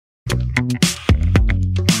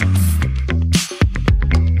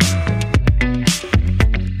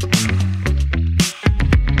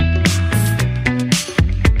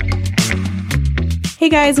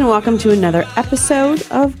guys, and welcome to another episode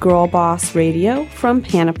of Girl Boss Radio from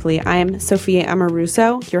Panoply. I am Sophia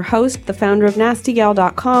Amoruso, your host, the founder of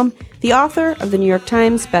NastyGal.com, the author of the New York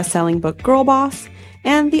Times bestselling book Girl Boss,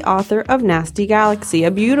 and the author of Nasty Galaxy,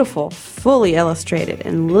 a beautiful, fully illustrated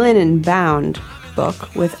and linen-bound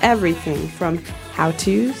book with everything from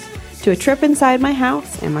how-tos to a trip inside my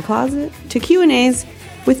house and my closet to Q&As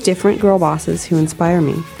with different girl bosses who inspire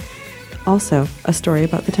me. Also, a story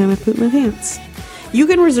about the time I pooped my pants. You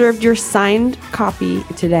can reserve your signed copy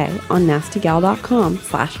today on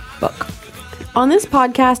nastygal.com/book. On this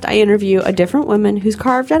podcast, I interview a different woman who's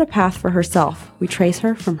carved out a path for herself. We trace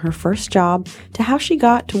her from her first job to how she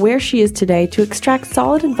got to where she is today to extract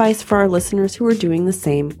solid advice for our listeners who are doing the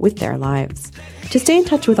same with their lives. To stay in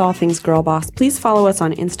touch with all things Girl Boss, please follow us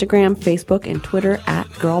on Instagram, Facebook, and Twitter at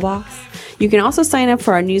Girl Boss. You can also sign up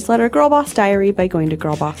for our newsletter, Girl Boss Diary, by going to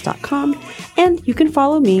girlboss.com. And you can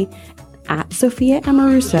follow me at Sophia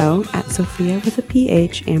Amoruso, at Sophia with a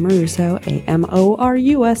PH, Amoruso,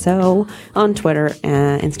 Amoruso, on Twitter,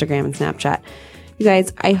 Instagram, and Snapchat. You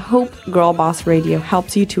guys, I hope Girl Boss Radio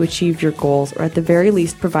helps you to achieve your goals, or at the very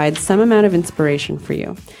least provides some amount of inspiration for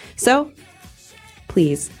you. So,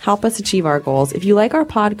 please help us achieve our goals. If you like our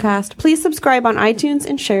podcast, please subscribe on iTunes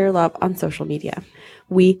and share your love on social media.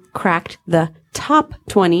 We cracked the top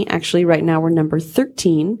 20. Actually, right now we're number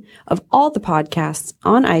 13 of all the podcasts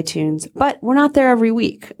on iTunes, but we're not there every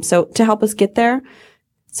week. So to help us get there,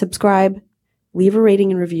 subscribe, leave a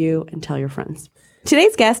rating and review, and tell your friends.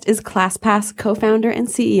 Today's guest is ClassPass co-founder and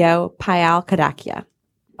CEO Payal Kadakia.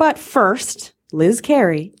 But first, Liz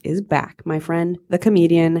Carey is back, my friend, the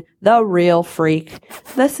comedian, the real freak,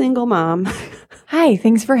 the single mom. Hi,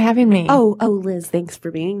 thanks for having me. Oh, Liz, thanks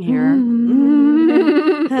for being here.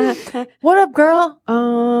 What up, girl?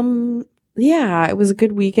 Yeah, it was a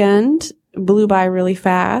good weekend. Blew by really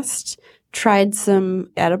fast. Tried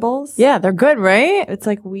some edibles. Yeah, they're good, right? It's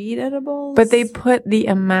like weed edibles. But they put the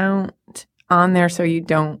amount on there so you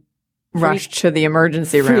don't rush to the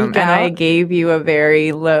emergency room. And I gave you a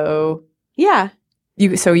very low. Yeah.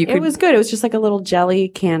 So you could. It was good. It was just like a little jelly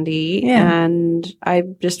candy. Yeah. And I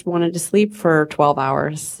just wanted to sleep for 12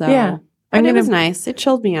 hours. So. Yeah. And it was nice. It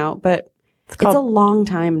chilled me out, but it's a long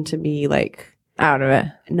time to be like out of it.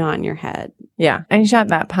 Not in your head. Yeah. And you shot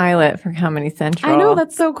that pilot for Comedy Central. I know.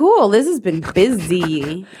 That's so cool. This has been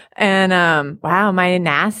busy. And wow, my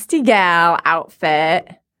Nasty Gal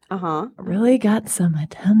outfit really got some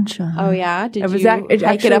attention. Oh, yeah? Did you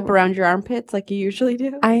hike it up around your armpits like you usually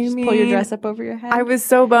do? Just pull your dress up over your head? I was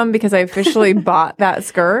so bummed because I officially bought that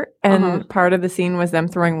skirt, and part of the scene was them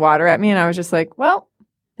throwing water at me, and I was just like, well,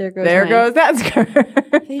 there goes that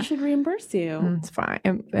skirt. They should reimburse you. It's fine.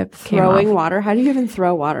 It Throwing water? How do you even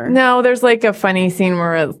throw water? No, there's like a funny scene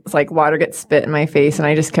where it's like water gets spit in my face, and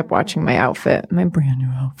I just kept watching my outfit, my brand new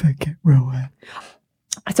outfit get real wet.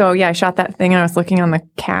 So yeah, I shot that thing, and I was looking on the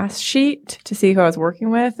cast sheet to see who I was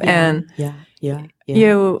working with, and you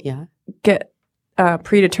get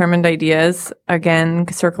predetermined ideas. Again,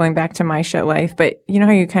 circling back to my shit life, but you know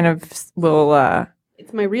how you kind of will.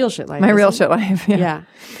 It's my real shit life. My real shit life. Yeah.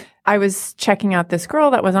 I was checking out this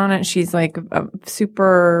girl that was on it. She's like a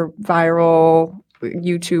super viral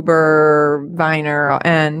YouTuber, Viner,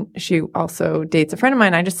 and she also dates a friend of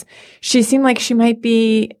mine. She seemed like she might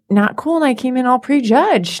be not cool, and I came in all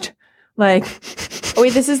prejudged. Like, oh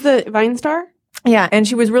wait, this is the Vine star? Yeah, and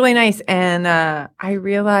she was really nice, and I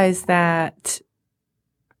realized that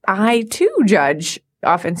I too judge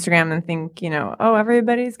off Instagram and think, oh,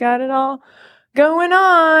 everybody's got it all going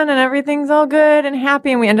on, and everything's all good and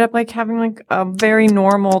happy, and we ended up like having like a very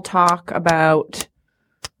normal talk about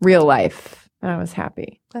real life. I was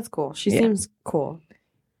happy. That's cool. She seems cool.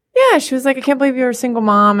 Yeah, she was like, I can't believe you're a single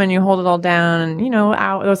mom and you hold it all down. And,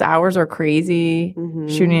 those hours are crazy.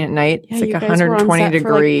 Shooting at night. Yeah, it's like 120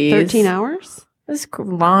 degrees. For like 13 hours? It was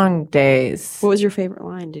long days. What was your favorite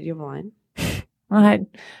line? Did you have a line? Well, I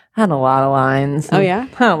had a lot of lines. Oh, yeah?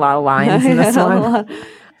 I had a lot of lines in this one.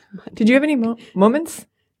 Did you have any moments?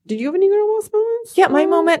 Did you have any Girl Boss moments? Yeah, my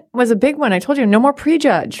moment was a big one. I told you, no more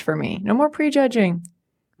prejudge for me. No more prejudging.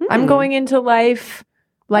 I'm going into life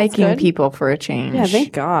liking people for a change. Yeah,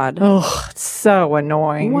 thank God. Oh, it's so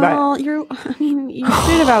annoying. Well, you should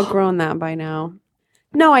have outgrown that by now.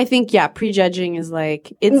 No, I think, prejudging is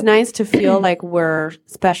like, it's nice to feel like we're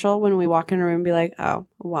special when we walk in a room and be like, oh,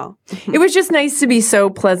 well. It was just nice to be so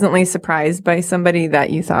pleasantly surprised by somebody that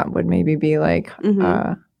you thought would maybe be like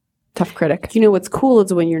a tough critic. You know what's cool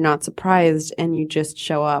is when you're not surprised and you just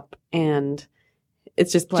show up and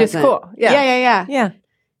it's just pleasant. Just cool. Yeah.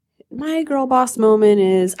 My girl boss moment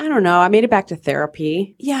is, I don't know, I made it back to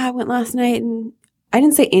therapy. Yeah, I went last night and I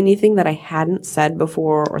didn't say anything that I hadn't said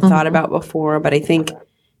before or thought about before, but I think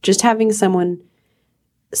just having someone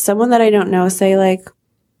that I don't know say like,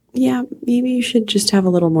 yeah, maybe you should just have a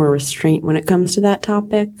little more restraint when it comes to that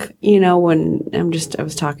topic. You know, when I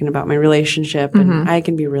was talking about my relationship and I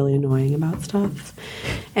can be really annoying about stuff.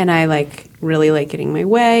 And I really like getting my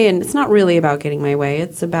way. And it's not really about getting my way.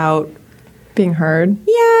 It's about being heard.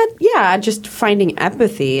 Yeah, just finding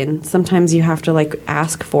empathy. And sometimes you have to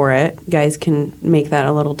ask for it. Guys can make that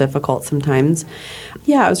a little difficult sometimes.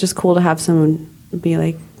 Yeah, it was just cool to have someone be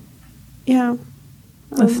like, yeah.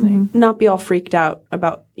 Listening. Not be all freaked out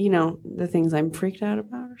about, the things I'm freaked out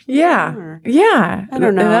about or something. Yeah. I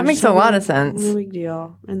don't know. That makes a lot of sense. No big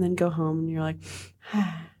deal. And then go home and you're like,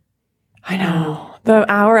 I know.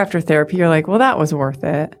 The hour after therapy, you're like, well, that was worth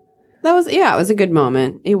it. It was a good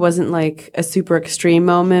moment. It wasn't like a super extreme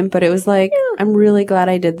moment, but it was like, I'm really glad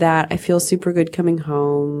I did that. I feel super good coming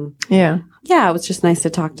home. Yeah. Yeah, it was just nice to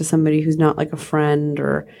talk to somebody who's not like a friend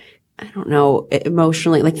or I don't know,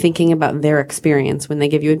 emotionally, thinking about their experience when they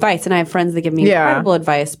give you advice. And I have friends that give me incredible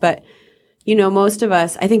advice, but, most of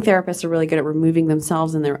us, I think therapists are really good at removing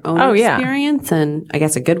themselves in their own experience. And I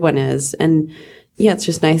guess a good one is. And yeah, it's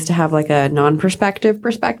just nice to have a non-perspective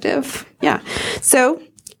perspective. Yeah. So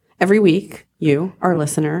every week, you, our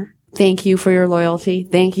listener, thank you for your loyalty.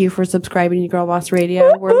 Thank you for subscribing to Girl Boss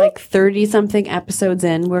Radio. We're 30-something episodes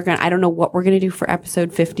in. I don't know what we're going to do for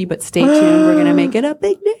episode 50, but stay tuned. We're going to make it a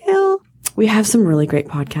big deal. We have some really great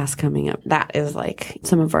podcasts coming up. That is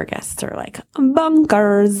some of our guests are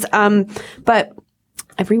bunkers. But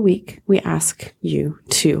every week we ask you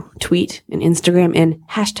to tweet and Instagram in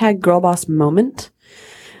 #GirlBossMoment.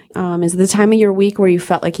 Is the time of your week where you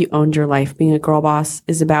felt like you owned your life. Being a girl boss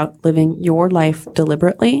is about living your life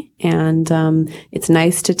deliberately. And it's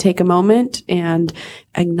nice to take a moment and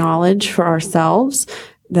acknowledge for ourselves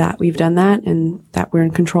that we've done that and that we're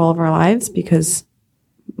in control of our lives because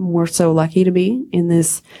we're so lucky to be in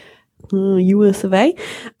this US of A.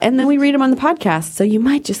 And then we read them on the podcast. So you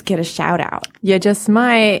might just get a shout out. You just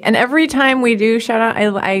might. And every time we do shout out,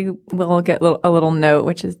 I will get a little note,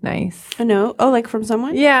 which is nice. A note? Oh, from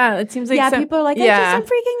someone? Yeah. It seems like people are like, I'm freaking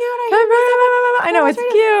out. I know. It's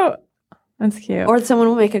cute. That's cute. Or someone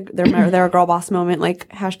will make their girl boss moment,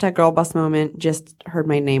 #girl boss moment, just heard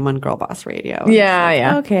my name on Girl Boss Radio.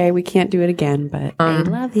 Yeah. Okay, we can't do it again, but I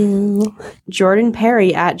love you. Jordan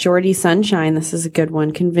Perry at Jordy Sunshine, this is a good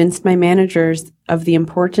one, convinced my managers of the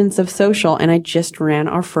importance of social, and I just ran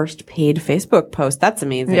our first paid Facebook post. That's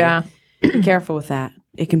amazing. Yeah. Be careful with that.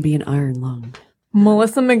 It can be an iron lung.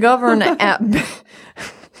 Melissa McGovern at...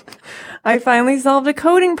 I finally solved a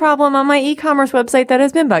coding problem on my e-commerce website that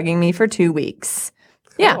has been bugging me for 2 weeks.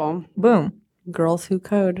 Cool. Yeah. Boom. Girls who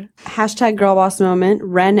code. #GirlBossMoment.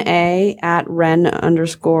 Ren A at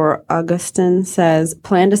Ren_Augustin says,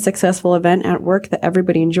 planned a successful event at work that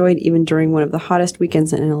everybody enjoyed even during one of the hottest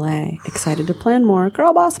weekends in LA. Excited to plan more.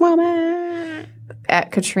 Girl Boss Moment.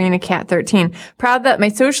 At Katrina Cat 13. Proud that my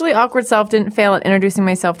socially awkward self didn't fail at introducing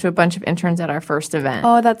myself to a bunch of interns at our first event.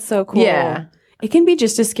 Oh, that's so cool. Yeah. It can be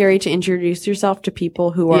just as scary to introduce yourself to people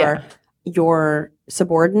who are your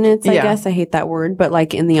subordinates, I guess. I hate that word. But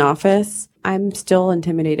in the office, I'm still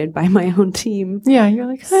intimidated by my own team. Yeah, you're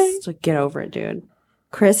like, hi. So get over it, dude.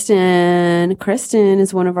 Kristen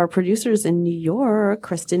is one of our producers in New York.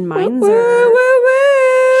 Kristen Meinzer.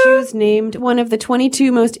 She was named one of the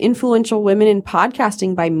 22 most influential women in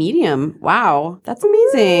podcasting by Medium. Wow, that's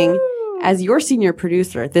amazing. As your senior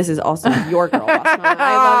producer, this is also your girl boss moment.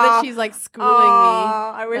 I love that she's schooling me.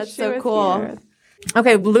 I wish that's she so was cool. Here.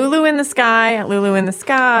 Okay, Lulu in the Sky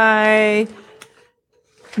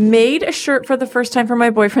made a shirt for the first time for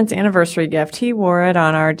my boyfriend's anniversary gift. He wore it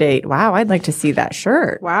on our date. Wow, I'd like to see that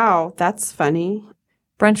shirt. Wow, that's funny.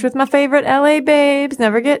 Brunch with my favorite LA babes.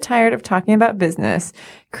 Never get tired of talking about business.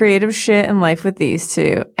 Creative shit and life with these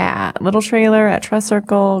two. At Little Trailer, at Trust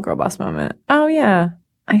Circle, Girl Boss Moment. Oh, yeah.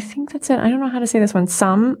 I think that's it. I don't know how to say this one.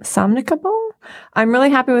 Somnicable? I'm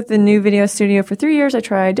really happy with the new video studio. For 3 years, I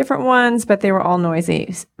tried different ones, but they were all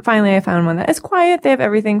noisy. Finally, I found one that is quiet. They have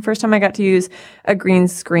everything. First time I got to use a green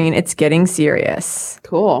screen. It's getting serious.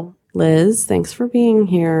 Cool. Liz, thanks for being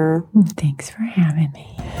here. Thanks for having me.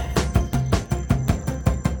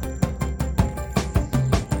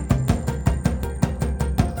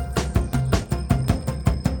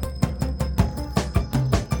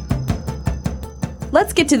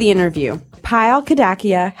 Let's get to the interview. Payal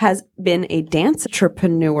Kadakia has been a dance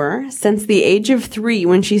entrepreneur since the age of 3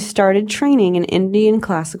 when she started training in Indian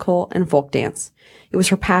classical and folk dance. It was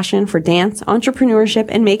her passion for dance, entrepreneurship,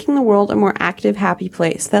 and making the world a more active, happy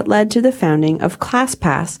place that led to the founding of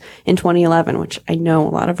ClassPass in 2011, which I know a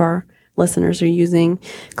lot of our listeners are using.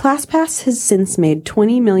 ClassPass has since made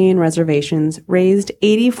 20 million reservations, raised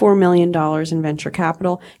 $84 million in venture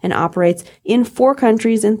capital, and operates in 4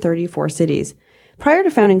 countries and 34 cities. Prior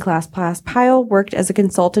to founding ClassPass, Payal worked as a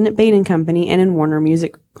consultant at Bain & Company and in Warner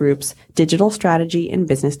Music Group's Digital Strategy and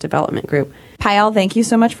Business Development Group. Payal, thank you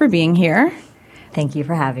so much for being here. Thank you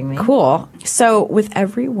for having me. Cool. So with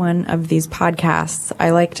every one of these podcasts, I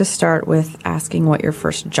like to start with asking what your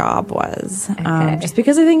first job was. Okay. Just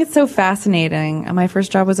because I think it's so fascinating. My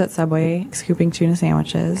first job was at Subway, scooping tuna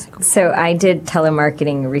sandwiches. So I did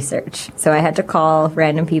telemarketing research. So I had to call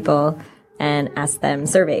random people and ask them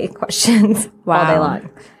survey questions all day long.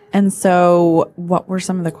 And so what were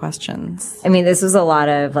some of the questions? I mean, this was a lot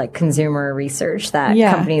of like consumer research that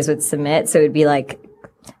companies would submit. So it'd be like,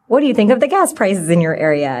 what do you think of the gas prices in your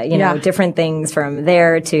area? You know, different things from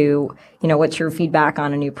there to, you know, what's your feedback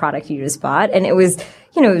on a new product you just bought? And it was,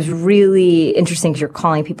 you know, it was really interesting because you're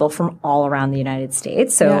calling people from all around the United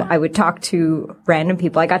States. So I would talk to random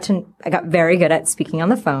people. I got very good at speaking on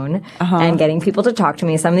the phone and getting people to talk to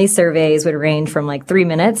me. Some of these surveys would range from like 3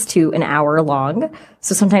 minutes to an hour long.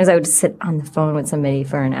 So sometimes I would sit on the phone with somebody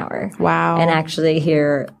for an hour. Wow. And actually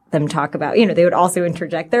hear them talk about, you know, they would also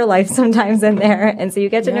interject their life sometimes in there. And so you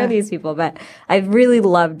get to know these people. But I really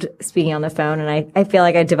loved speaking on the phone. And I feel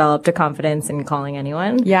like I developed a confidence in calling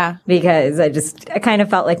anyone. Yeah. Because I kind of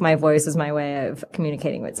felt like my voice was my way of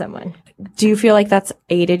communicating with someone. Do you feel like that's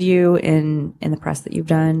aided you in the press that you've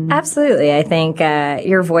done? Absolutely. I think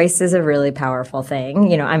your voice is a really powerful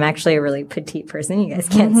thing. You know, I'm actually a really petite person. You guys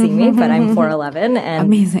can't see me, but I'm 4'11". And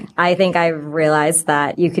amazing. I think I've realized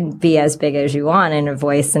that you can be as big as you want, and a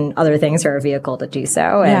voice and other things are a vehicle to do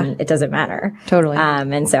so, and it doesn't matter. Totally.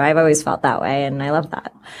 And so I've always felt that way, and I love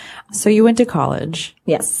that. So you went to college.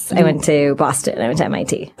 Yes. I went to Boston. I went to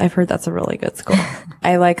MIT. I've heard that's a really good school.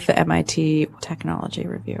 I like the MIT Technology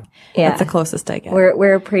Review. Yeah. That's the closest I get.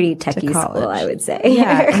 We're a pretty techie school, I would say.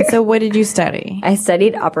 Yeah. And so what did you study? I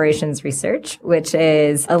studied operations research, which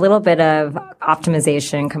is a little bit of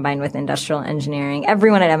optimization combined with industrial engineering.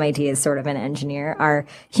 Everyone at MIT is sort of an engineer. Our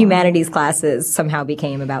humanities classes somehow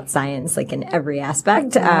became about science, like in every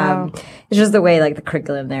aspect. Wow. It's just the way like the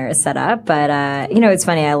curriculum there is set up. But, you know, it's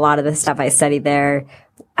funny. A lot of the stuff I studied there,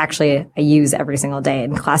 actually, I use every single day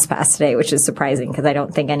in ClassPass today, which is surprising because I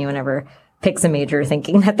don't think anyone ever picks a major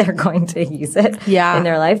thinking that they're going to use it in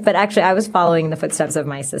their life. But actually, I was following the footsteps of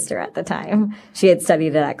my sister at the time. She had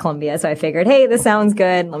studied it at Columbia. So I figured, hey, this sounds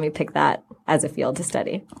good. Let me pick that as a field to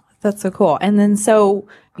study. That's so cool. And then so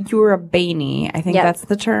you were a Bainey. I think that's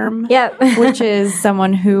the term. Yep. Which is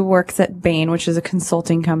someone who works at Bain, which is a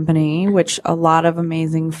consulting company, which a lot of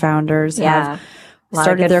amazing founders have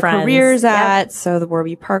started their careers at. So the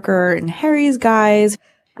Warby Parker and Harry's guys.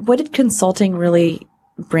 What did consulting really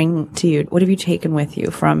bring to you? What have you taken with you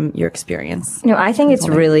from your experience? You know, I think it's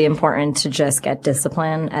really important to just get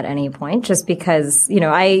discipline at any point, just because, you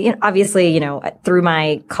know, obviously, you know, through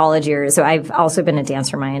my college years, so I've also been a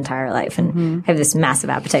dancer my entire life and have this massive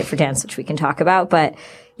appetite for dance, which we can talk about. But,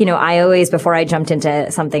 you know, I always, before I jumped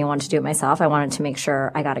into something I wanted to do it myself, I wanted to make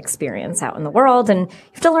sure I got experience out in the world, and you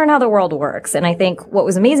have to learn how the world works. And I think what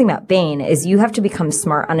was amazing about Bain is you have to become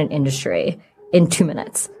smart on an industry in 2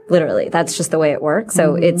 minutes. Literally. That's just the way it works.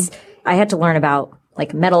 So I had to learn about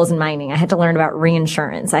like metals and mining. I had to learn about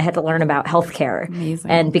reinsurance. I had to learn about healthcare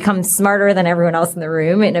and become smarter than everyone else in the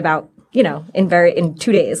room in about, you know, in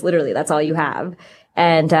 2 days. Literally. That's all you have.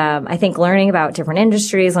 And I think learning about different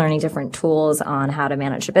industries, learning different tools on how to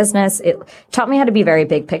manage a business, it taught me how to be very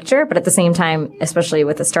big picture. But at the same time, especially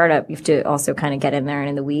with a startup, you have to also kind of get in there and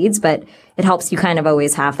in the weeds. But it helps you kind of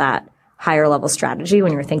always have that higher level strategy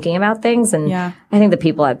when you're thinking about things. And I think the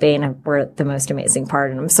people at Bain were the most amazing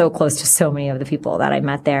part. And I'm so close to so many of the people that I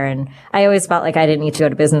met there. And I always felt like I didn't need to go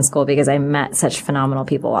to business school because I met such phenomenal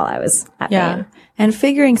people while I was at Bain. And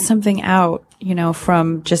figuring something out, you know,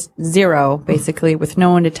 from just zero, basically, with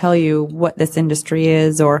no one to tell you what this industry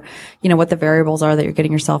is or, you know, what the variables are that you're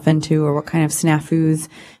getting yourself into or what kind of snafus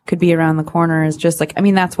could be around the corner is just like, I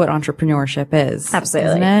mean, that's what entrepreneurship is.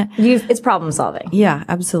 Absolutely. Isn't it? It's problem solving. Yeah,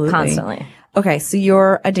 absolutely. Constantly. Okay, so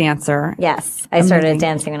you're a dancer. Yes. I started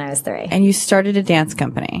dancing when I was 3. And you started a dance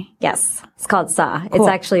company. Yes. It's called Sa. Cool. It's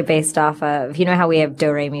actually based off of, you know how we have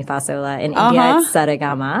do, re, mi, fa, sol, la. In India, it's sa, re,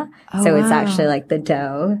 ga, ma. So it's actually like the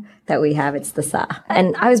do that we have. It's the Sa.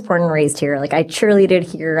 And I was born and raised here. Like I cheerleaded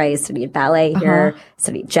here. I studied ballet here,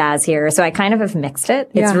 studied jazz here. So I kind of have mixed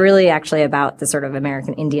it. It's really actually about the sort of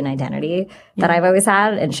American Indian identity that I've always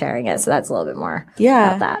had and sharing it. So that's a little bit more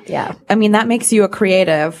about that. Yeah. I mean, that makes you a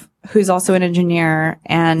creative who's also an engineer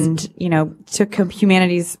and, you know, took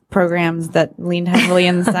humanities programs that leaned heavily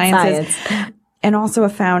in the sciences. and also a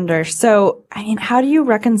founder. So, I mean, how do you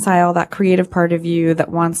reconcile that creative part of you that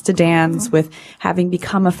wants to dance with having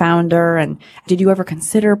become a founder? And did you ever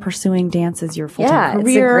consider pursuing dance as your full-time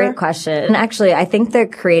career? It's a great question. And actually, I think the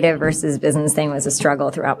creative versus business thing was a struggle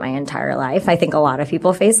throughout my entire life. I think a lot of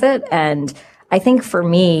people face it. And I think for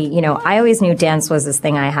me, you know, I always knew dance was this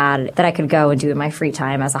thing I had that I could go and do in my free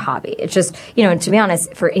time as a hobby. It's just, you know, to be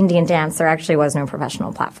honest, for Indian dance, there actually was no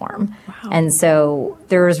professional platform. Wow. And so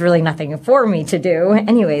there was really nothing for me to do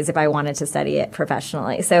anyways if I wanted to study it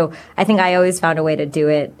professionally. So I think I always found a way to do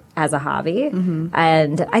it as a hobby. Mm-hmm.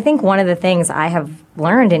 And I think one of the things I have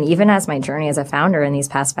learned, and even as my journey as a founder in these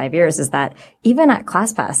past 5 years, is that even at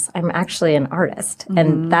ClassPass, I'm actually an artist. Mm-hmm.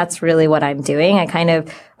 And that's really what I'm doing. I kind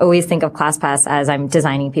of always think of ClassPass as I'm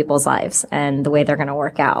designing people's lives and the way they're going to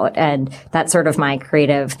work out. And that's sort of my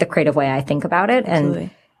the creative way I think about it.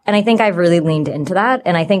 Absolutely. And I think I've really leaned into that.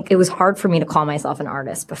 And I think it was hard for me to call myself an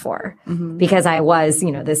artist before because I was,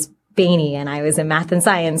 you know, this Bainey, and I was a math and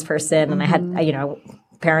science person, and I had, you know,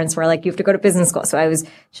 parents were like, you have to go to business school. So I was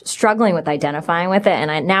struggling with identifying with it.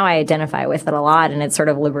 And now I identify with it a lot. And it sort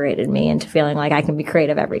of liberated me into feeling like I can be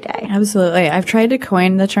creative every day. Absolutely. I've tried to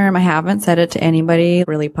coin the term. I haven't said it to anybody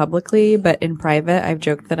really publicly, but in private, I've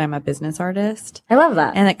joked that I'm a business artist. I love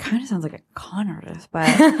that. And it kind of sounds like a con artist,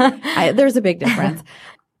 but there's a big difference.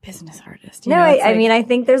 Business artist. I mean, I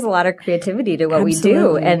think there's a lot of creativity to what we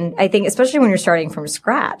do. And I think, especially when you're starting from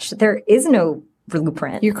scratch, there is no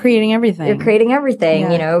blueprint. You're creating everything.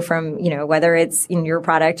 You know, from, you know, whether it's in your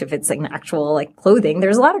product, if it's like an actual like clothing,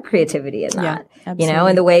 there's a lot of creativity in that, you know,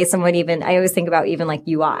 and the way someone I always think about even like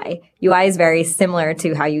UI is very similar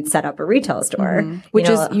to how you'd set up a retail store, which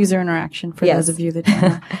is user interaction for those of you that don't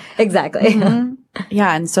know. Exactly.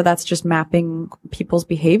 Yeah. And so that's just mapping people's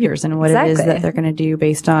behaviors and what it is that they're going to do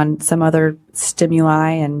based on some other stimuli,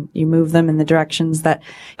 and you move them in the directions that,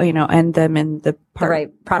 you know, end them in the right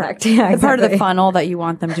product. The part of the funnel that you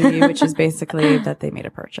want them to do, which is basically that they made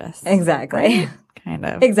a purchase. Exactly. Kind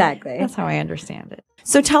of. Exactly. That's how I understand it.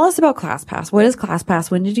 So tell us about ClassPass. What is ClassPass?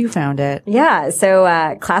 When did you found it? Yeah. So,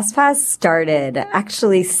 ClassPass started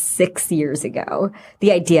actually 6 years ago.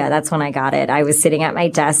 The idea, that's when I got it. I was sitting at my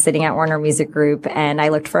desk, sitting at Warner Music Group, and I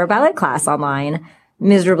looked for a ballet class online,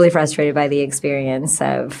 miserably frustrated by the experience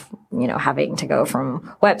of, you know, having to go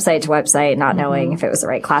from website to website, not knowing if it was the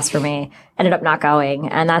right class for me. Ended up not going.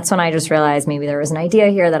 And that's when I just realized maybe there was an idea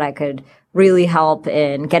here that I could really help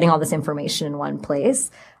in getting all this information in one place.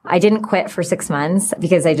 I didn't quit for 6 months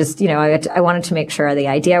because I just, you know, I wanted to make sure the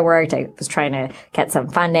idea worked. I was trying to get some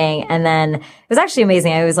funding. And then it was actually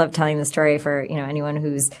amazing. I always love telling the story for, you know, anyone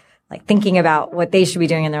who's like thinking about what they should be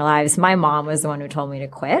doing in their lives. My mom was the one who told me to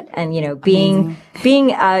quit. And, you know, being,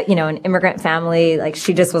 you know, an immigrant family, like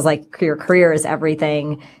she just was like, your career is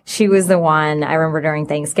everything. She was the one, I remember during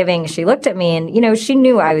Thanksgiving, she looked at me and, you know, she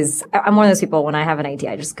knew I'm one of those people, when I have an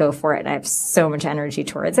idea, I just go for it and I have so much energy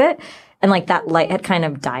towards it. And like that light had kind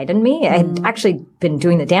of died in me. I had actually been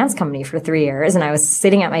doing the dance company for 3 years, and I was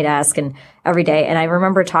sitting at my desk and every day. And I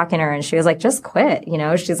remember talking to her, and she was like, just quit. You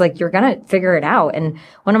know, she's like, you're going to figure it out. And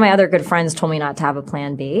one of my other good friends told me not to have a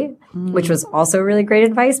plan B, which was also really great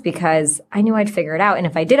advice because I knew I'd figure it out. And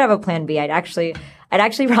if I did have a plan B, I'd actually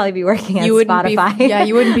probably be working at Spotify.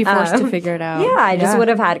 You wouldn't be forced to figure it out. Yeah, I just would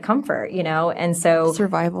have had comfort, you know, and so.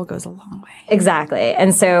 Survival goes a long way. Exactly.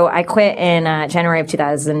 And so I quit in January of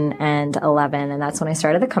 2011, and that's when I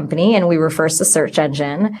started the company, and we were first a search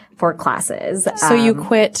engine for classes. So you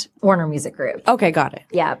quit Warner Music Group. Okay, got it.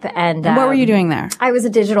 Yep. And what were you doing there? I was a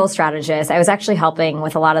digital strategist. I was actually helping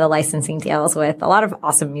with a lot of the licensing deals with a lot of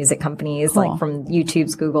awesome music companies, like from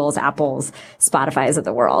YouTube's, Google's, Apple's, Spotify's of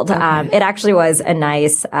the world. Okay. It actually was a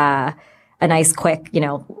nice quick, you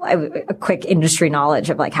know, a quick industry knowledge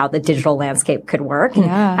of like how the digital landscape could work. And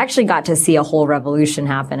I actually got to see a whole revolution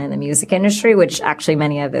happen in the music industry, which actually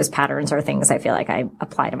many of those patterns are things I feel like I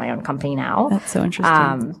apply to my own company now. That's so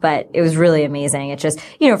interesting. But it was really amazing. It just,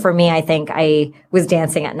 you know, for me, I think I was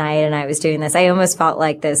dancing at night and I was doing this. I almost felt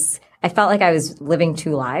like I felt like I was living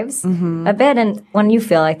two lives a bit. And when you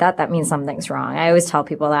feel like that, that means something's wrong. I always tell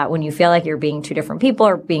people that when you feel like you're being two different people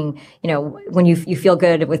or being, you know, when you feel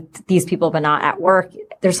good with these people, but not at work,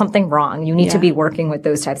 there's something wrong. You need to be working with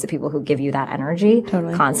those types of people who give you that energy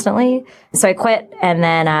constantly. So I quit. And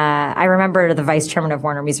then, I remember the vice chairman of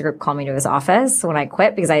Warner Music Group called me to his office when I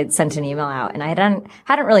quit because I had sent an email out and I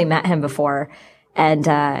hadn't really met him before. And,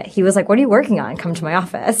 he was like, what are you working on? Come to my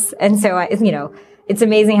office. And so it's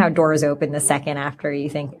amazing how doors open the second after you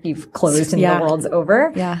think you've closed and the world's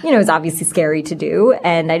over. Yeah. You know, it's obviously scary to do.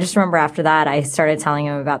 And I just remember after that, I started telling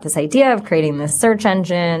him about this idea of creating this search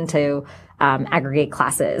engine to aggregate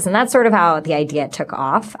classes. And that's sort of how the idea took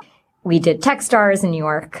off. we did Techstars in New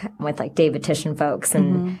York with like David Tish and folks,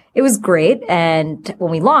 and it was great. And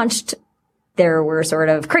when we launched, there were sort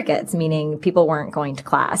of crickets, meaning people weren't going to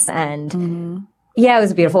class. And yeah, it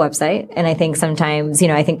was a beautiful website. And I think sometimes,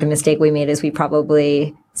 I think the mistake we made is we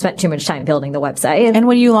probably spent too much time building the website. And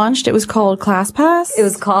when you launched, it was called ClassPass? It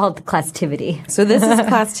was called Classtivity. So this is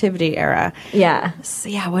Classtivity era. Yeah. So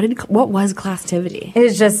yeah, what was Classtivity? It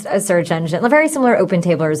was just a search engine, very similar to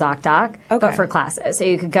OpenTable or ZocDoc, but for classes. So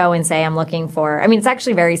you could go and say, I'm looking for, it's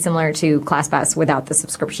actually very similar to ClassPass without the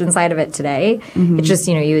subscription side of it today. It's just,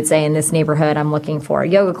 you would say in this neighborhood, I'm looking for a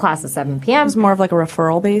yoga class at 7 p.m. It was more of like a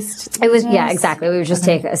referral based? It was, yeah, exactly. We would just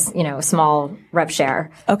take a small rep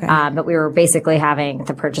share. Okay. But we were basically having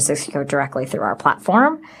the purchases go directly through our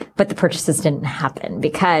platform, but the purchases didn't happen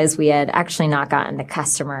because we had actually not gotten the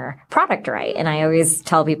customer product right. And I always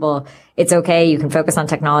tell people, it's okay. You can focus on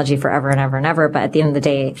technology forever and ever and ever. But at the end of the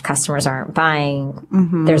day, if customers aren't buying,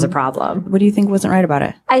 there's a problem. What do you think wasn't right about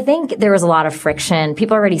it? I think there was a lot of friction.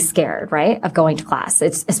 People are already scared, right, of going to class.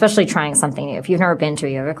 It's especially trying something new. If you've never been to a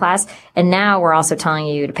yoga class, and now we're also telling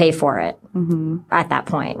you to pay for it at that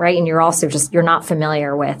point, right? And you're also you're not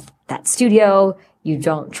familiar with that studio. You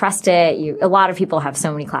don't trust it. A lot of people have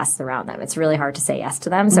so many classes around them. It's really hard to say yes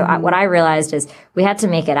to them. So what I realized is we had to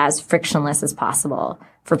make it as frictionless as possible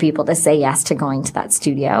for people to say yes to going to that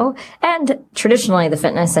studio. And traditionally, the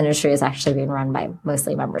fitness industry has actually been run by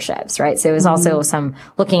mostly memberships, right? So it was also some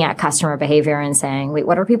looking at customer behavior and saying, wait,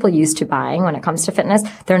 what are people used to buying when it comes to fitness?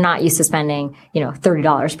 They're not used to spending,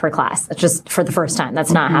 $30 per class. That's just for the first time.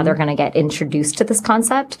 That's not how they're going to get introduced to this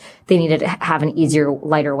concept. They needed to have an easier,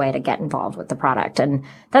 lighter way to get involved with the product. And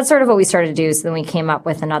that's sort of what we started to do. So then we came up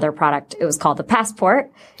with another product. It was called the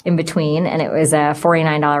Passport in between. And it was a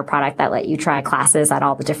 $49 product that let you try classes at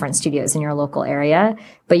all the different studios in your local area,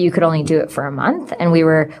 but you could only do it for a month. And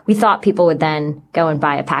we thought people would then go and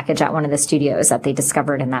buy a package at one of the studios that they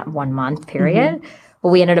discovered in that 1 month period.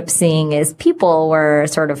 What we ended up seeing is people were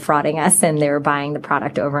sort of frauding us and they were buying the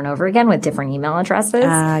product over and over again with different email addresses.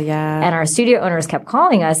 Yeah. And our studio owners kept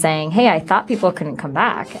calling us saying, hey, I thought people couldn't come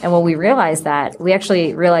back. And when we realized that, we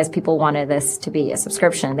actually realized people wanted this to be a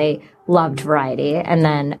subscription. They loved variety. And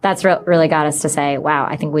then that's really got us to say, wow,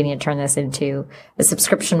 I think we need to turn this into a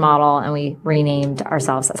subscription model. And we renamed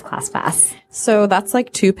ourselves as ClassPass. So that's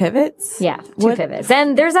like 2 pivots? Yeah, 2 pivots.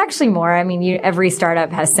 And there's actually more. Every startup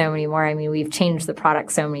has so many more. We've changed the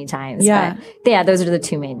product so many times. Yeah. But yeah, those are the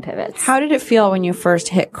 2 main pivots. How did it feel when you first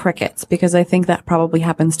hit crickets? Because I think that probably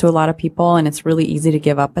happens to a lot of people and it's really easy to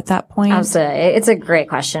give up at that point. Absolutely. It's a great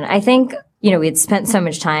question. I think, we had spent so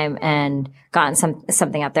much time and gotten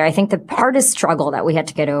something up there. I think the hardest struggle that we had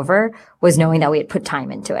to get over was knowing that we had put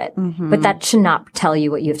time into it. But that should not tell you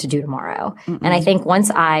what you have to do tomorrow. And I think once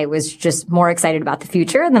I was just more excited about the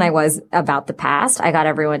future than I was about the past, I got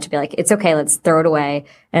everyone to be like, it's okay, let's throw it away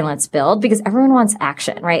and let's build, because everyone wants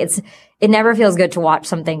action, right? It never feels good to watch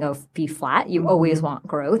something be flat. You always want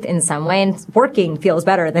growth in some way, and working feels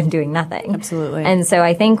better than doing nothing. Absolutely. And so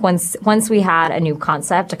I think once we had a new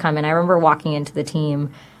concept to come in, I remember walking into the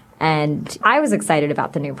team and I was excited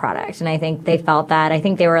about the new product. And I think they felt that. I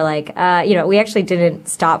think they were like, we actually didn't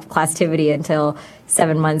stop Classtivity until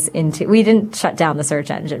 7 months into, we didn't shut down the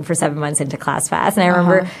search engine for 7 months into ClassPass. And I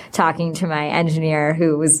remember talking to my engineer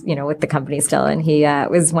who was, with the company still, and he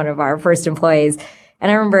was one of our first employees.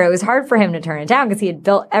 And I remember it was hard for him to turn it down because he had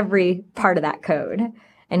built every part of that code.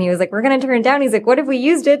 And he was like, we're going to turn it down. He's like, what if we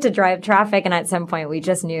used it to drive traffic? And at some point we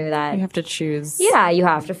just knew that you have to choose. Yeah, you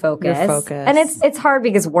have to focus. Your focus. And it's hard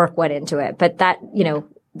because work went into it. But that,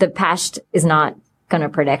 the past is not going to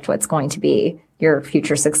predict what's going to be your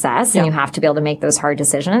future success. And you have to be able to make those hard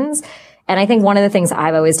decisions. And I think one of the things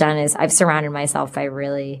I've always done is I've surrounded myself by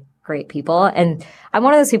really great people. And I'm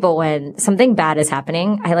one of those people when something bad is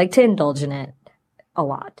happening, I like to indulge in it a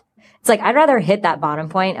lot. It's like, I'd rather hit that bottom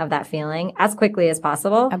point of that feeling as quickly as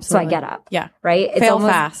possible. Absolutely. So I get up. Yeah. Right? It's Fail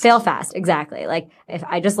fast. Fail fast. Exactly. Like, if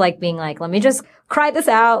I just like being like, let me just cry this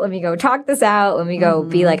out. Let me go talk this out. Let me go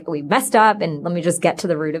be like, we messed up and let me just get to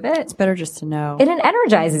the root of it. It's better just to know. It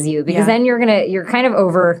energizes you because then you're kind of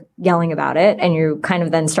over yelling about it and you kind of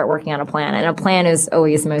then start working on a plan. And a plan is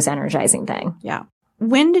always the most energizing thing. Yeah.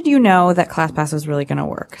 When did you know that ClassPass was really going to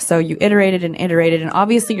work? So you iterated and iterated, and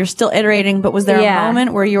obviously you're still iterating, but was there a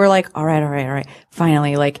moment where you were like, all right,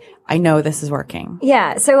 finally, like, I know this is working?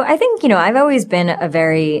 Yeah. So I think, I've always been a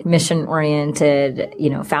very mission-oriented,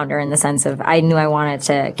 founder in the sense of I knew I wanted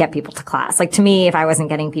to get people to class. Like, to me, if I wasn't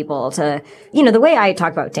getting people to, the way I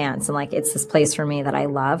talk about dance and like, it's this place for me that I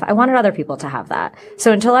love, I wanted other people to have that.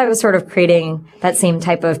 So until I was sort of creating that same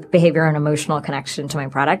type of behavior and emotional connection to my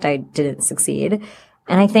product, I didn't succeed.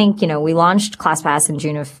 And I think, we launched ClassPass in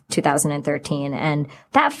June of 2013. And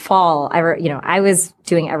that fall, I was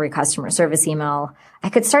doing every customer service email. I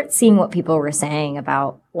could start seeing what people were saying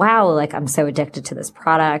about, wow, like I'm so addicted to this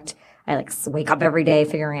product. I like wake up every day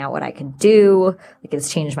figuring out what I can do. Like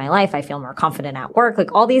it's changed my life. I feel more confident at work.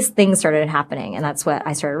 Like all these things started happening. And that's what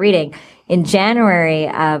I started reading. In January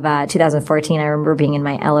of 2014, I remember being in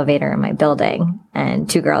my elevator in my building and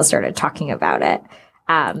two girls started talking about it.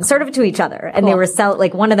 Sort of to each other. And they were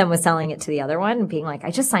one of them was selling it to the other one and being like, I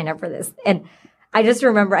just signed up for this. And I just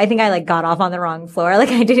remember, I think I like got off on the wrong floor. Like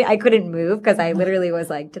I couldn't move because I literally was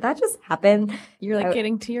like, did that just happen? You're like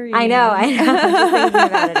getting teary. I know. I'm just thinking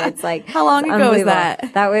about it. It's like, how long ago was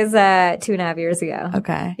that? That was 2.5 years ago.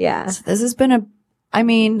 Okay. Yeah. So this has been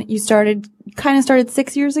you kind of started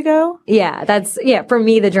 6 years ago? Yeah, for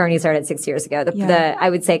me, the journey started 6 years ago. I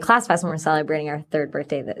would say ClassPass, when we're celebrating our third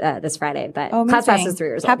birthday this Friday, but ClassPass is 3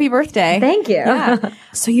 years old. Happy birthday. Thank you. Yeah.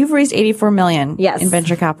 So you've raised $84 million in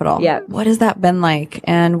venture capital. Yeah. What has that been like?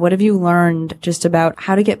 And what have you learned just about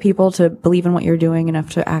how to get people to believe in what you're doing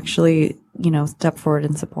enough to actually, step forward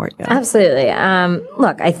and support you? Absolutely.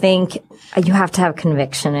 Look, I think you have to have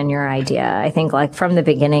conviction in your idea. I think like from the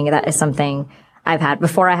beginning, that is something I've had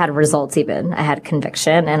before I had results even. I had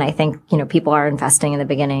conviction. And I think, people are investing in the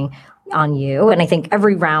beginning on you. And I think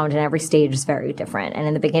every round and every stage is very different. And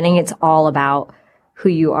in the beginning, it's all about who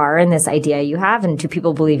you are and this idea you have. And do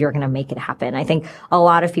people believe you're going to make it happen? I think a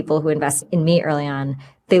lot of people who invest in me early on,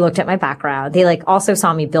 they looked at my background. They like also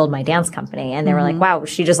saw me build my dance company and they were like, wow,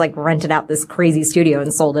 she just like rented out this crazy studio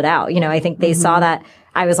and sold it out. I think they saw that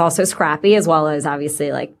I was also scrappy as well as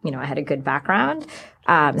obviously like, I had a good background.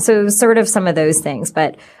 So it was sort of some of those things.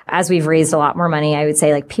 But as we've raised a lot more money, I would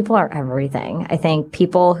say like people are everything. I think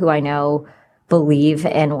people who I know believe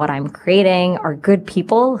in what I'm creating are good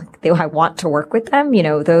people. I want to work with them.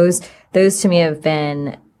 Those to me have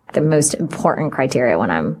been the most important criteria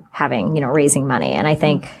when I'm having, raising money. And I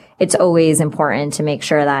think it's always important to make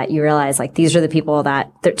sure that you realize like these are the people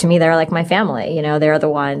that to me, they're like my family. They're the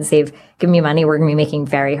ones they've given me money. We're going to be making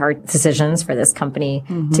very hard decisions for this company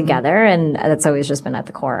together. And that's always just been at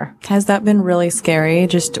the core. Has that been really scary?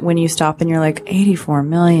 Just when you stop and you're like 84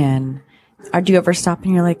 million, or do you ever stop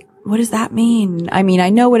and you're like, what does that mean? I mean, I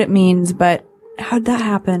know what it means, but how'd that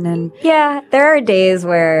happen? And yeah, there are days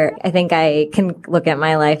where I think I can look at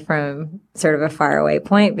my life from sort of a faraway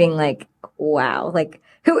point being like, wow, like,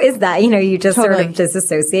 who is that? You just sort of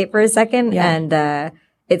disassociate for a second and,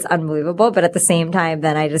 it's unbelievable. But at the same time,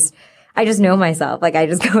 then I just know myself. Like I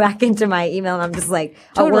just go back into my email and I'm just like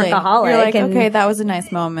a workaholic. You're like, okay, that was a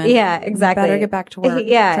nice moment. Yeah, exactly. Better get back to work.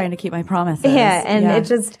 Yeah. Trying to keep my promises. Yeah. And it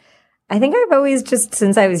just, I think I've always just,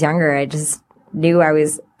 since I was younger, I just knew I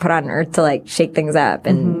was put on earth to like shake things up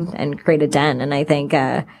and create a dent. And I think,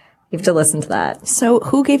 you have to listen to that. So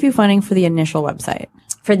who gave you funding for the initial website?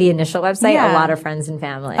 For the initial website, a lot of friends and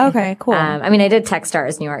family. Okay, cool. I mean, I did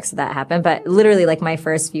Techstars New York, so that happened. But literally, like, my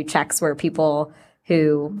first few checks were people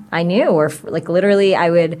who I knew or, like, literally I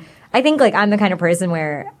think, like, I'm the kind of person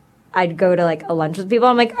where I'd go to, like, a lunch with people.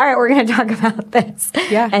 I'm like, all right, we're going to talk about this.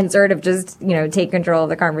 Yeah. And sort of just, take control of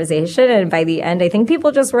the conversation. And by the end, I think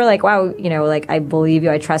people just were like, wow, like, I believe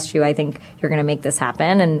you. I trust you. I think you're going to make this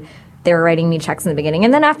happen. And they were writing me checks in the beginning.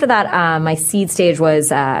 And then after that, my seed stage was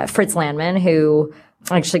Fritz Landman, who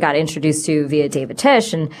I actually got introduced to via David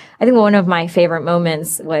Tisch. And I think one of my favorite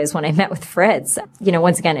moments was when I met with Fritz.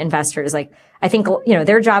 Once again, investors, like, I think,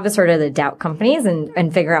 their job is sort of to doubt companies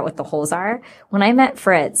and figure out what the holes are. When I met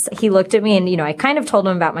Fritz, he looked at me and, I kind of told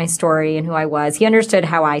him about my story and who I was. He understood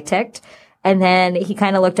how I ticked. And then he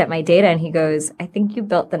kind of looked at my data and he goes, I think you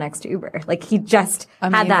built the next Uber. Like he just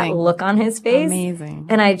had that look on his face. Amazing.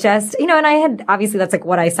 And I just, and I had, obviously that's like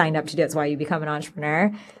what I signed up to do. It's why you become an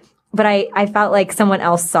entrepreneur. But I felt like someone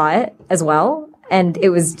else saw it as well. And it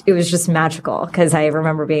was just magical because I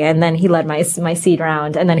remember and then he led my seed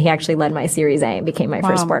round and then he actually led my Series A and became my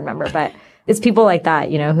first board member. But it's people like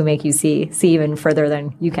that, who make you see even further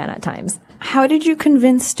than you can at times. How did you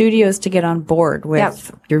convince studios to get on board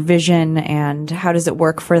with your vision and how does it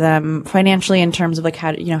work for them financially in terms of like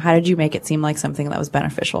how did you make it seem like something that was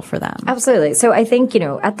beneficial for them? Absolutely. So I think,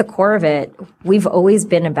 at the core of it, we've always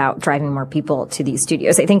been about driving more people to these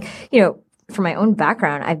studios. I think, from my own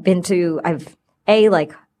background, I've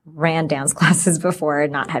ran dance classes before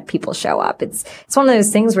and not had people show up. It's one of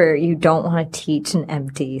those things where you don't want to teach an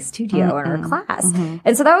empty studio in our class.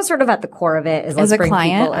 And so that was sort of at the core of it. Is As let's a bring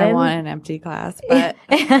client, people in. I want an empty class, but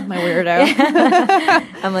I'm a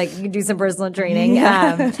weirdo. I'm like, you can do some personal training.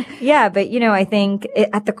 But you know, I think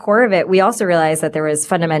at the core of it, we also realized that there was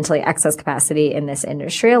fundamentally excess capacity in this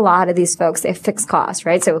industry. A lot of these folks, they have fixed costs,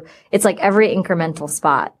 right? So it's like every incremental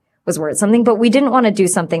spot was worth something, but we didn't want to do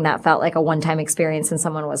something that felt like a one-time experience and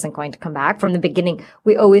someone wasn't going to come back. From the beginning,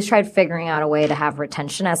 we always tried figuring out a way to have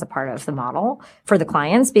retention as a part of the model for the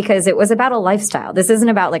clients, because it was about a lifestyle. This isn't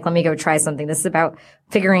about like, let me go try something. This is about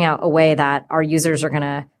figuring out a way that our users are going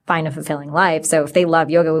to find a fulfilling life. So if they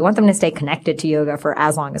love yoga, we want them to stay connected to yoga for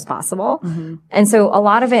as long as possible. And so a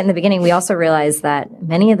lot of it in the beginning, we also realized that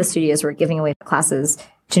many of the studios were giving away classes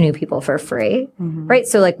to new people for free, right?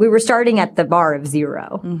 So like we were starting at the bar of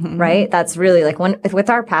zero, right? That's really like with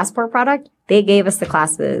our Passport product, they gave us the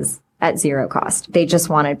classes at zero cost. They just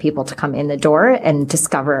wanted people to come in the door and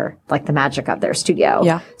discover like the magic of their studio.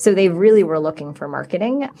 Yeah. So they really were looking for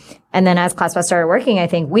marketing. And then as ClassPass started working, I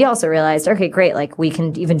think we also realized, okay, great. Like we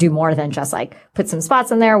can even do more than just like put some spots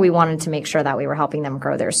in there. We wanted to make sure that we were helping them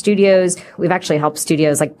grow their studios. We've actually helped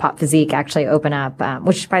studios like Pop Physique actually open up,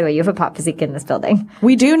 which by the way, you have a Pop Physique in this building.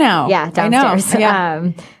 We do now. Yeah, downstairs. I know.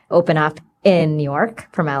 Yeah. Open up in New York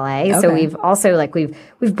from LA. Okay. So we've also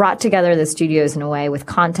we've brought together the studios in a way with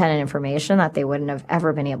content and information that they wouldn't have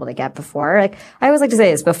ever been able to get before. Like I always like to say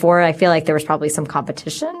this, before I feel like there was probably some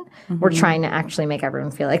competition. We're trying to actually make everyone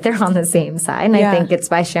feel like they're on the same side. And I think it's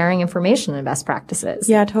by sharing information and best practices.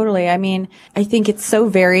 Yeah, totally. I mean, I think it's so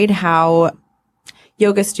varied how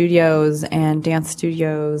yoga studios and dance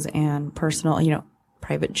studios and personal,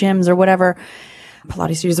 private gyms or whatever,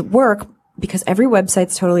 Pilates studios work, because every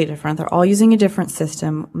website's totally different. They're all using a different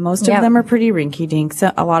system. Most of them are pretty rinky-dink.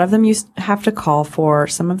 So a lot of them you have to call for.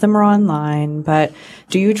 Some of them are online, but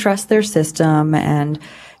do you trust their system? And,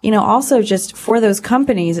 also just for those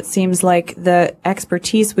companies, it seems like the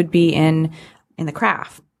expertise would be in the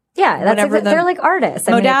craft. Yeah, that's they're like artists.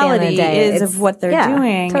 I mean, modality at the end of the day, is of what they're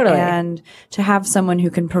doing. Totally. And to have someone who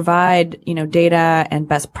can provide, data and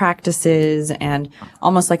best practices and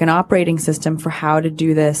almost like an operating system for how to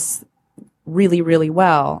do this really, really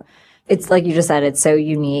well. It's like you just said, it's so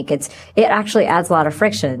unique. It actually adds a lot of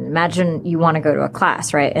friction. Imagine you want to go to a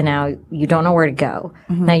class, right? And now you don't know where to go.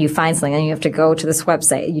 Now you find something and you have to go to this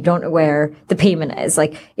website. You don't know where the payment is.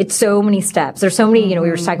 Like it's so many steps. There's so many, we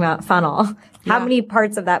were just talking about funnel. How many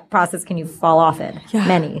parts of that process can you fall off in? Yeah.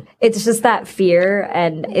 Many. It's just that fear.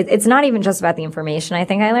 And it's not even just about the information. I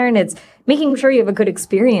think I learned it's making sure you have a good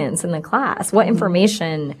experience in the class. What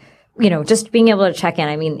information, just being able to check in.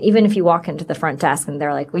 I mean, even if you walk into the front desk and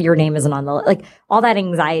they're like, well, your name isn't on the list, like all that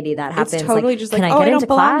anxiety that happens. It's totally just can like, I get into don't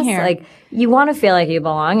belong class? Here. Like you want to feel like you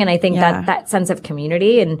belong. And I think that sense of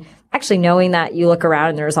community and actually knowing that you look around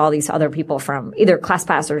and there's all these other people from either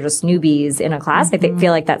ClassPass or just newbies in a class, I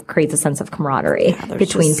feel like that creates a sense of camaraderie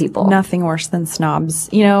between people. Nothing worse than snobs,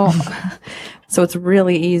 So it's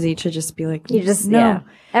really easy to just be like, you just, no.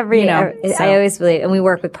 I always believe, and we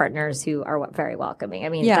work with partners who are very welcoming. I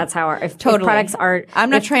mean, that's how if products aren't. I'm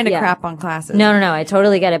not trying to crap on classes. No, I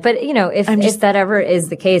totally get it. But if that ever is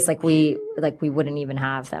the case, we wouldn't even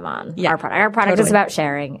have them on our product. Our product is about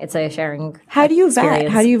sharing. It's a sharing. How do you experience.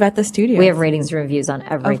 vet? How do you vet the studio? We have ratings and reviews on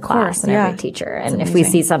every class and every teacher. And if we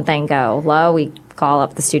see something go low, we call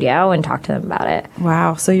up the studio and talk to them about it.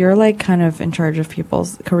 Wow. So you're like kind of in charge of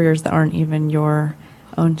people's careers that aren't even your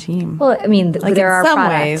own team. Well, I mean, they're our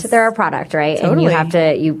product. Ways. They're our product, right? Totally. And you have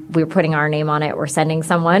to, we're putting our name on it. We're sending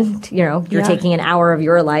someone, you're taking an hour of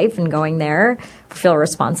your life and going there. We feel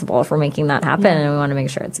responsible for making that happen. And we want to make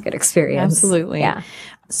sure it's a good experience. Absolutely. Yeah.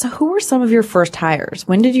 So who were some of your first hires?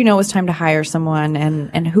 When did you know it was time to hire someone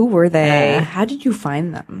and who were they? How did you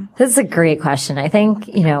find them? This is a great question. I think,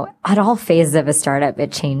 at all phases of a startup,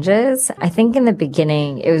 it changes. I think in the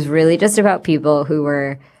beginning, it was really just about people who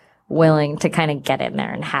were willing to kind of get in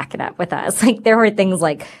there and hack it up with us. Like there were things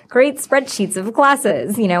like great spreadsheets of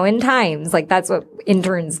classes, in times. Like that's what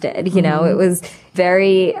interns did, It was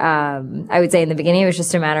very, I would say in the beginning, it was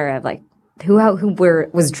just a matter of like, who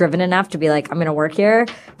was driven enough to be like, I'm going to work here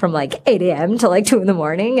from like 8 a.m. to like 2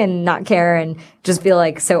 a.m. and not care and just feel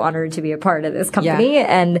like so honored to be a part of this company.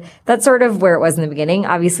 Yeah. And that's sort of where it was in the beginning.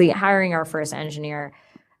 Obviously hiring our first engineer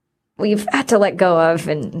we've had to let go of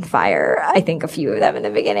and fire, I think, a few of them in the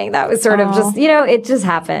beginning. That was sort of just, it just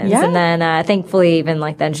happens. Yeah. And then, thankfully, even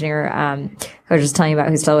like the engineer, I was just telling you about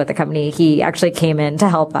who's still with the company, he actually came in to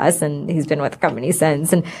help us and he's been with the company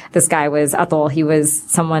since. And this guy was Atul. He was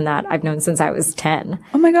someone that I've known since I was 10.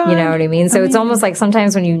 Oh my God. You know what I mean? So it's almost like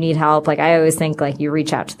sometimes when you need help, like I always think like you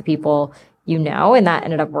reach out to the people you know, and that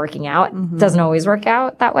ended up working out. Doesn't always work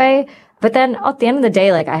out that way. But then at the end of the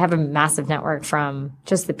day, like I have a massive network from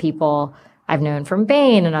just the people I've known from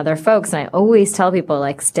Bain and other folks. And I always tell people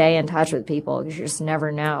like stay in touch with people because you just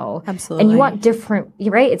never know. Absolutely. And you want different,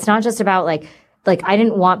 right? It's not just about like I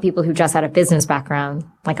didn't want people who just had a business background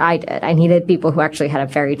like I did. I needed people who actually had a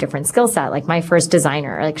very different skill set. Like my first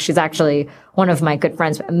designer, like she's actually one of my good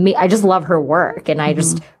friends. I just love her work. And I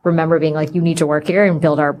just remember being like, you need to work here and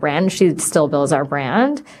build our brand. She still builds our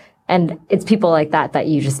brand. And it's people like that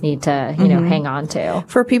you just need to, hang on to.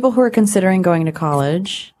 For people who are considering going to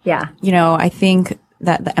college, Yeah. I think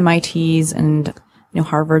that the MITs and,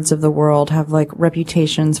 Harvards of the world have like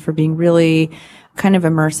reputations for being really kind of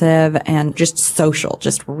immersive and just social,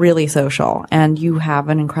 just really social. And you have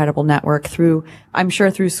an incredible network I'm sure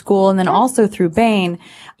through school and then also through Bain.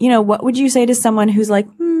 What would you say to someone who's like,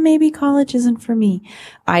 maybe college isn't for me?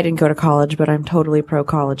 I didn't go to college, but I'm totally pro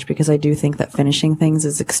college because I do think that finishing things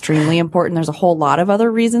is extremely important. There's a whole lot of other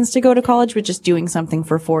reasons to go to college, but just doing something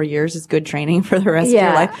for 4 years is good training for the rest of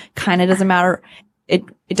your life. Kind of doesn't matter. It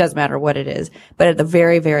does matter what it is, but at the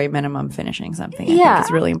very, very minimum, finishing something I think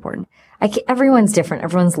is really important. Everyone's different.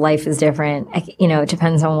 Everyone's life is different. It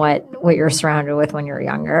depends on what you're surrounded with when you're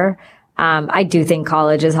younger. I do think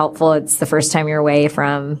college is helpful. It's the first time you're away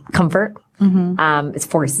from comfort. It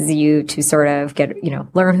forces you to sort of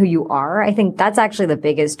learn who you are. I think that's actually the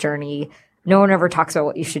biggest journey. No one ever talks about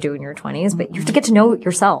what you should do in your 20s, but you have to get to know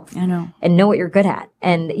yourself. I know. And know what you're good at.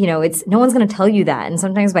 And, no one's going to tell you that. And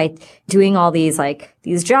sometimes by doing all these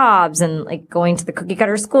jobs and going to the cookie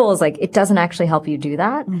cutter schools, it doesn't actually help you do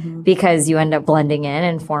that because you end up blending in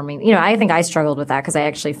and forming, I think I struggled with that because I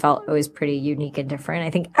actually felt it was pretty unique and different. I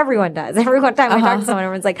think everyone does. Every time I talk to someone,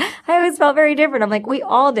 everyone's like, I always felt very different. I'm like, we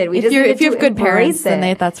all did. If you have good parents,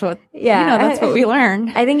 then that's what, that's what we learn.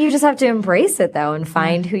 I think you just have to embrace it though and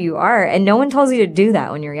find who you are. And no one tells you to do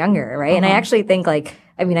that when you're younger, right? And I actually think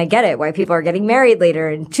I get it, why people are getting married later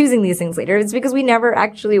and choosing these things later. It's because we never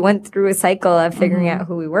actually went through a cycle of figuring out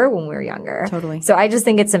who we were when we were younger. Totally. So I just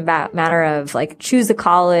think it's a matter of choose a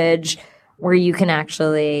college where you can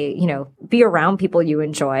actually, be around people you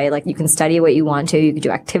enjoy. You can study what you want to. You can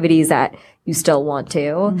do activities that you still want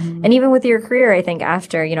to. And even with your career, I think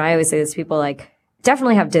after, I always say this to people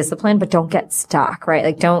definitely have discipline, but don't get stuck,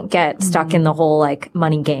 right? Don't get stuck in the whole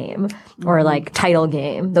money game or title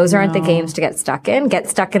game. Those aren't the games to get stuck in. Get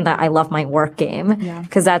stuck in the I love my work game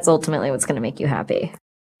because that's ultimately what's going to make you happy.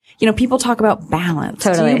 People talk about balance.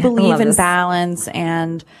 Totally. Do you believe in balance?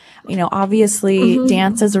 And, obviously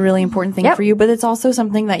dance is a really important thing for you, but it's also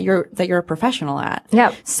something that you're a professional at.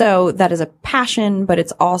 Yep. So that is a passion, but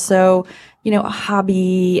it's also, a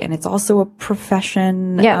hobby and it's also a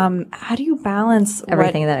profession. Yeah. How do you balance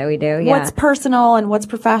everything that we do? Yeah. What's personal and what's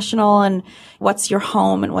professional and what's your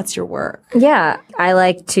home and what's your work? Yeah. I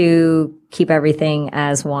like to keep everything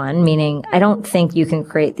as one, meaning I don't think you can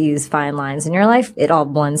create these fine lines in your life. It all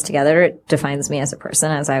blends together. It defines me as a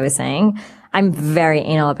person, as I was saying. I'm very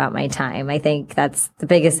anal about my time. I think that's the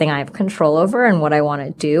biggest thing I have control over and what I want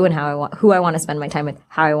to do and who I want to spend my time with,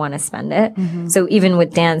 how I want to spend it. So even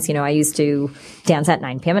with dance, I used to dance at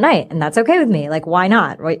 9 p.m. at night and that's okay with me. Why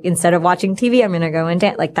not? Right? Instead of watching TV, I'm going to go and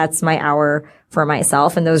dance. That's my hour for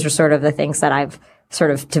myself. And those are sort of the things that I've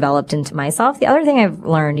sort of developed into myself. The other thing I've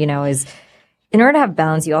learned, is in order to have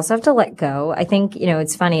balance, you also have to let go. I think,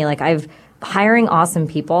 it's funny, hiring awesome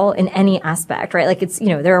people in any aspect, right? It's,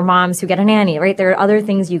 there are moms who get a nanny, right? There are other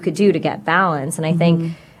things you could do to get balance. And I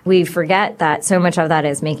think we forget that so much of that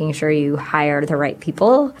is making sure you hire the right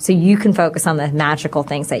people so you can focus on the magical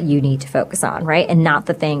things that you need to focus on, right? And not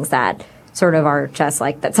the things that sort of are just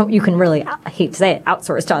that some you can really, I hate to say it,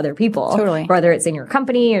 outsource to other people. Totally. Whether it's in your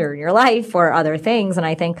company or in your life or other things. And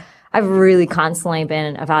I think I've really constantly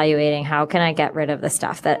been evaluating how can I get rid of the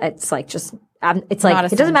stuff that it's it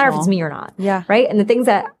doesn't matter if it's me or not. Yeah. Right? And the things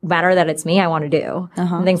that matter that it's me, I want to do.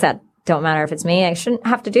 And things that don't matter if it's me, I shouldn't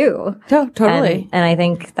have to do. Totally. And I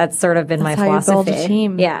think that's sort of been my philosophy. How you build a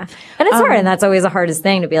team. Yeah. And it's hard. And that's always the hardest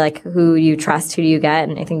thing to be who you trust, who do you get?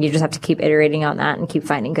 And I think you just have to keep iterating on that and keep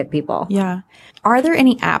finding good people. Yeah. Are there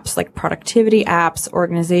any apps productivity apps,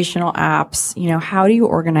 organizational apps? How do you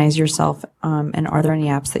organize yourself? And are there any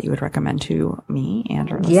apps that you would recommend to me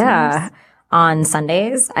and our listeners? Yeah. on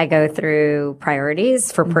Sundays, I go through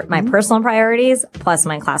priorities for my personal priorities plus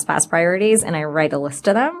my ClassPass priorities, and I write a list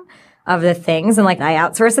of them. Of the things, and like I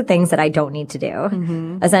outsource the things that I don't need to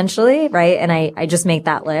do, essentially, right? And I just make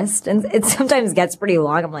that list, and it sometimes gets pretty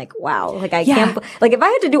long. I'm like, wow, like I can't, like if I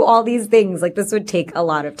had to do all these things, like this would take a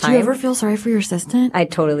lot of time. Do you ever feel sorry for your assistant? I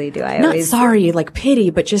totally do. Not sorry, like pity,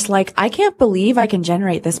 but just like, I can't believe I can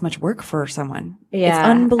generate this much work for someone. Yeah. It's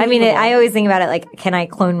unbelievable. I mean, I always think about it like, can I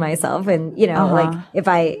clone myself? And, you know, like if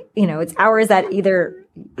it's hours that either,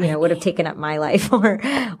 would have taken up my life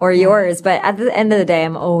or yours. But at the end of the day,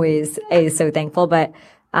 I'm always so thankful. But,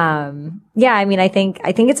 I mean, I think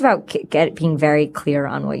it's about being very clear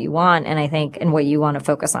on what you want and what you want to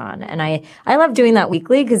focus on. And I love doing that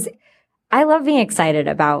weekly because I love being excited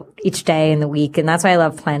about each day in the week. And that's why I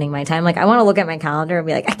love planning my time. Like, I want to look at my calendar and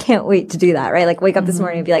be like, I can't wait to do that, right? Like, wake up this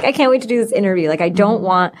morning and be like, I can't wait to do this interview. Like, I don't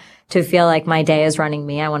want to feel like my day is running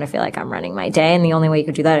me. I want to feel like I'm running my day. And the only way you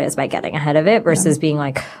could do that is by getting ahead of it versus being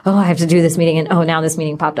like, oh, I have to do this meeting. And oh, now this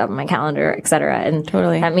meeting popped up on my calendar, et cetera. And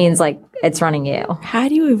that means like it's running you. How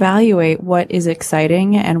do you evaluate what is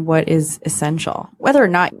exciting and what is essential? Whether or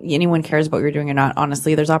not anyone cares about what you're doing or not,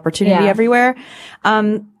 honestly, there's opportunity everywhere.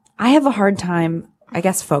 I have a hard time, I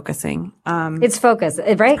guess, focusing. It's focus,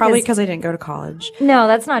 right? It's probably because I didn't go to college. No,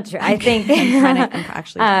 that's not true. I think I'm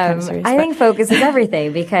actually kind of serious. I think focus is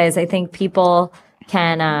everything because I think people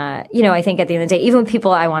can, I think at the end of the day, even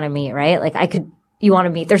people I want to meet, right? Like you want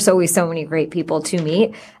to meet. There's always so many great people to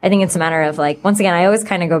meet. I think it's a matter of like, once again, I always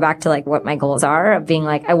kind of go back to like what my goals are of being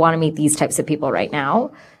like, I want to meet these types of people right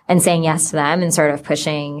now. And saying yes to them and sort of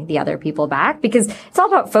pushing the other people back because it's all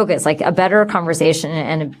about focus. Like a better conversation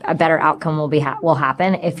and a better outcome will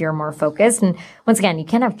happen if you're more focused. And once again, you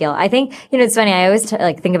can't have guilt. I think, it's funny. I always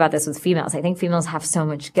think about this with females. I think females have so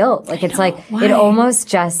much guilt. Like it's like, why? It almost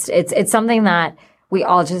just, it's something that we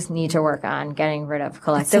all just need to work on getting rid of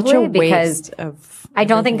collectively it's such a because waste of I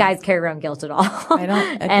don't think guys carry around guilt at all. I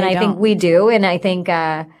don't. And I think we do. And I think,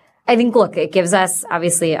 look, it gives us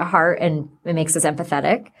obviously a heart and it makes us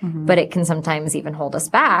empathetic, but it can sometimes even hold us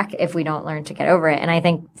back if we don't learn to get over it. And I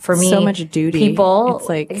think for me, so much duty. People, it's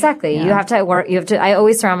like, exactly. Yeah. You have to work. I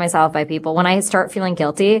always surround myself by people. When I start feeling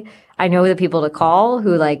guilty, I know the people to call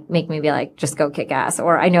who like make me be like, just go kick ass.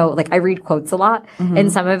 Or I know, like, I read quotes a lot.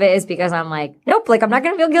 And some of it is because I'm like, nope, like, I'm not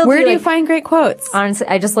going to feel guilty. Where do you find great quotes? Honestly,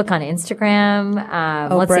 I just look on Instagram.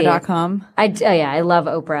 Oprah.com. I love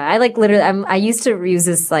Oprah. I like literally, I used to use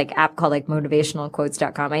this like app called like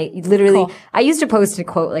motivationalquotes.com. I used to post a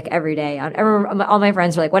quote like every day. I remember all my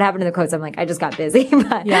friends were like, what happened to the quotes? I'm like, I just got busy.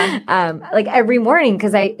 But, like every morning,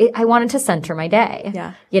 cause I wanted to center my day.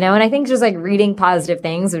 Yeah. And I think just like reading positive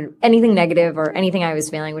things or anything negative or anything I was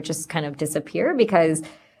feeling would just kind of disappear because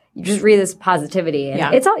you just read this positivity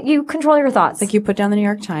and it's all, you control your thoughts. Like you put down the New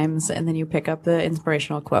York Times and then you pick up the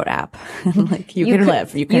inspirational quote app. Like you can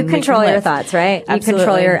live. You control your thoughts, right? Absolutely. You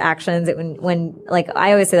control your actions. When like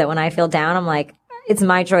I always say that when I feel down, I'm like, it's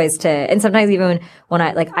my choice to, and sometimes even when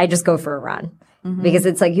I just go for a run because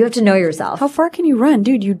it's like, you have to know yourself. How far can you run?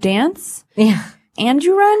 Dude, you dance? Yeah. And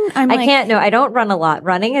you run? I don't run a lot.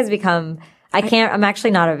 Running has become, I'm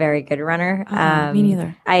actually not a very good runner. Me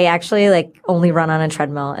neither. I actually like only run on a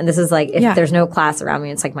treadmill. And this is like, if there's no class around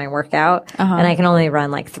me, it's like my workout. And I can only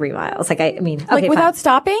run like 3 miles. Like, like without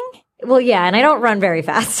stopping? Well, yeah. And I don't run very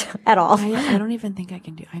fast at all. I don't even think I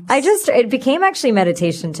can do it became actually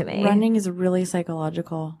meditation to me. Running is really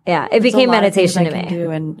psychological. Yeah. It became meditation to me.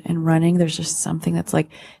 And running, there's just something that's like,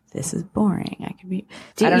 this is boring. I could be.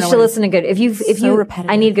 You should listen to good.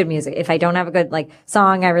 I need good music. If I don't have a good like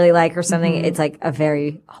song I really like or something, it's like a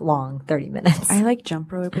very long 30 minutes. I like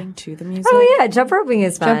jump roping to the music. Oh yeah, jump roping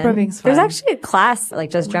is fun. Jump roping's fun. There's actually a class like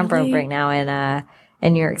just jump roping now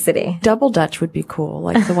in New York City. Double Dutch would be cool,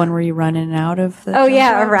 like the one where you run in and out of the.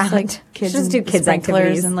 Around like kids just do kids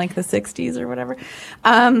activities in like the 60s or whatever.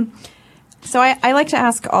 So I like to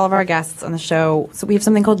ask all of our guests on the show. So we have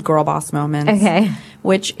something called Girl Boss Moments. Okay.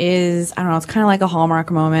 Which is, I don't know, it's kind of like a Hallmark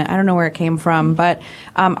moment. I don't know where it came from, but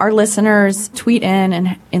our listeners tweet in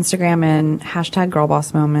and Instagram in hashtag Girl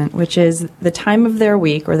Boss Moment, which is the time of their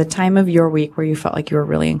week or the time of your week where you felt like you were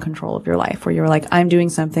really in control of your life, where you were like, I'm doing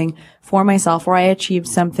something for myself, or I achieved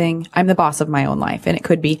something. I'm the boss of my own life. And it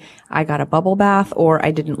could be I got a bubble bath, or I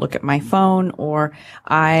didn't look at my phone, or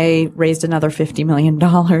I raised another $50 million.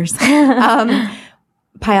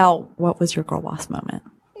 Payal, what was your Girl Boss moment?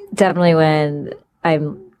 Definitely when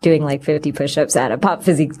I'm doing like 50 push-ups at a pop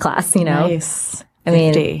physiques class, Nice. I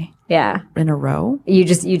mean, Yeah. in a row? You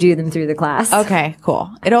do them through the class. Okay, cool.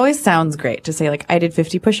 It always sounds great to say like I did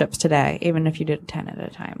 50 push-ups today, even if you did 10 at a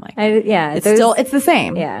time. Like it's the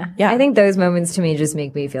same. Yeah. Yeah. I think those moments to me just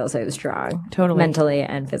make me feel so strong. Totally. Mentally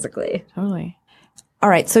and physically. Totally. All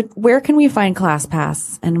right. So where can we find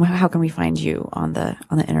ClassPass and how can we find you on the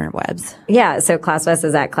interwebs? Yeah. So ClassPass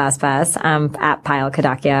is at ClassPass, at Payal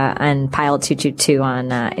Kadakia and Payal222 on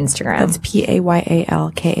Instagram. That's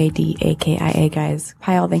PAYALKADAKIA, guys.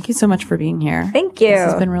 Payal, thank you so much for being here. Thank you. This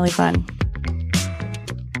has been really fun.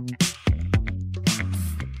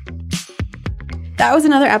 That was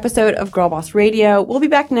another episode of Girl Boss Radio. We'll be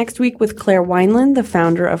back next week with Claire Wineland, the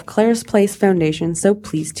founder of Claire's Place Foundation, so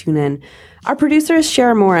please tune in. Our producer is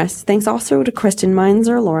Shara Morris. Thanks also to Kristen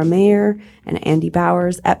Meinzer, Laura Mayer, and Andy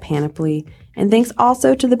Bowers at Panoply. And thanks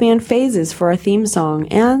also to the band Phases for our theme song,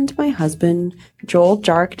 and my husband, Joel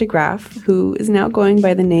Jark DeGraff, who is now going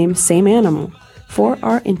by the name Same Animal, for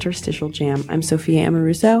our interstitial jam. I'm Sophia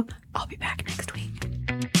Amoruso. I'll be back next week.